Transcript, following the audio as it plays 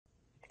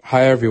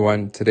Hi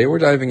everyone, today we're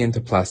diving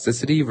into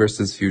Plasticity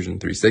versus Fusion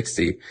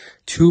 360,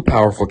 two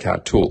powerful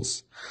CAD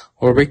tools.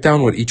 We'll break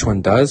down what each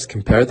one does,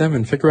 compare them,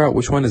 and figure out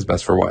which one is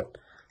best for what.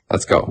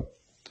 Let's go.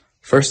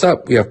 First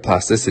up, we have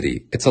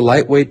Plasticity. It's a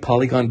lightweight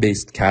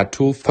polygon-based CAD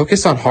tool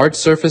focused on hard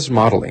surface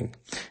modeling.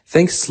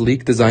 Think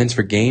sleek designs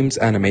for games,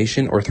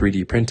 animation, or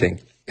 3D printing.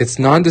 Its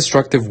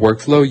non-destructive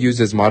workflow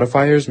uses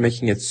modifiers,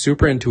 making it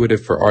super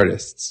intuitive for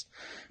artists.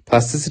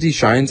 Plasticity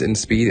shines in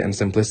speed and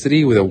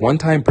simplicity with a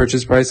one-time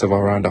purchase price of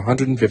around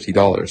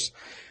 $150.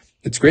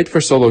 It's great for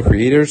solo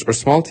creators or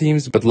small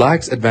teams, but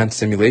lacks advanced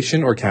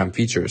simulation or CAM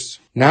features.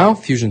 Now,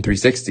 Fusion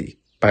 360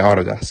 by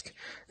Autodesk.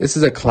 This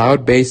is a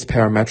cloud-based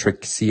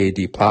parametric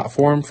CAD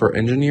platform for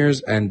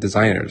engineers and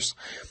designers.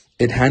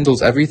 It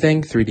handles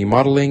everything: 3D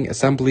modeling,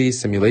 assembly,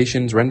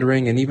 simulations,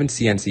 rendering, and even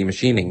CNC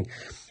machining.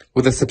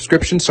 With a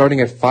subscription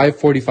starting at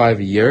 $545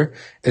 a year,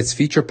 it's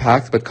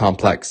feature-packed but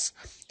complex.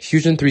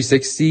 Fusion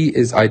 360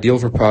 is ideal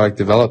for product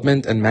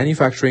development and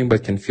manufacturing,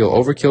 but can feel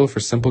overkill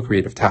for simple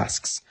creative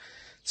tasks.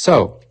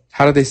 So,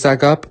 how do they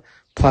stack up?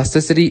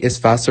 Plasticity is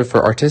faster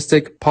for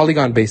artistic,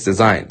 polygon-based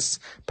designs,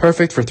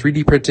 perfect for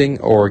 3D printing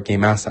or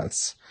game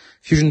assets.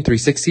 Fusion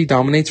 360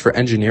 dominates for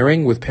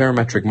engineering with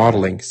parametric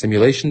modeling,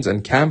 simulations,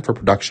 and CAM for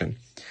production.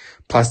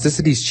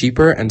 Plasticity is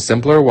cheaper and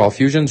simpler, while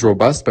Fusion's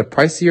robust but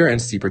pricier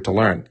and steeper to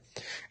learn.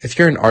 If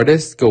you're an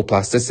artist, go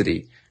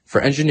Plasticity. For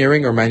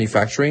engineering or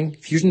manufacturing,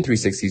 Fusion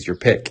 360 is your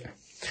pick.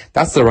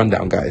 That's the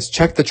rundown, guys.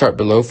 Check the chart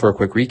below for a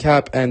quick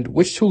recap, and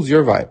which tool's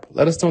your vibe?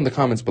 Let us know in the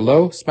comments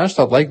below, smash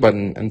that like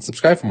button, and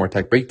subscribe for more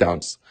tech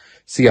breakdowns.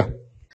 See ya.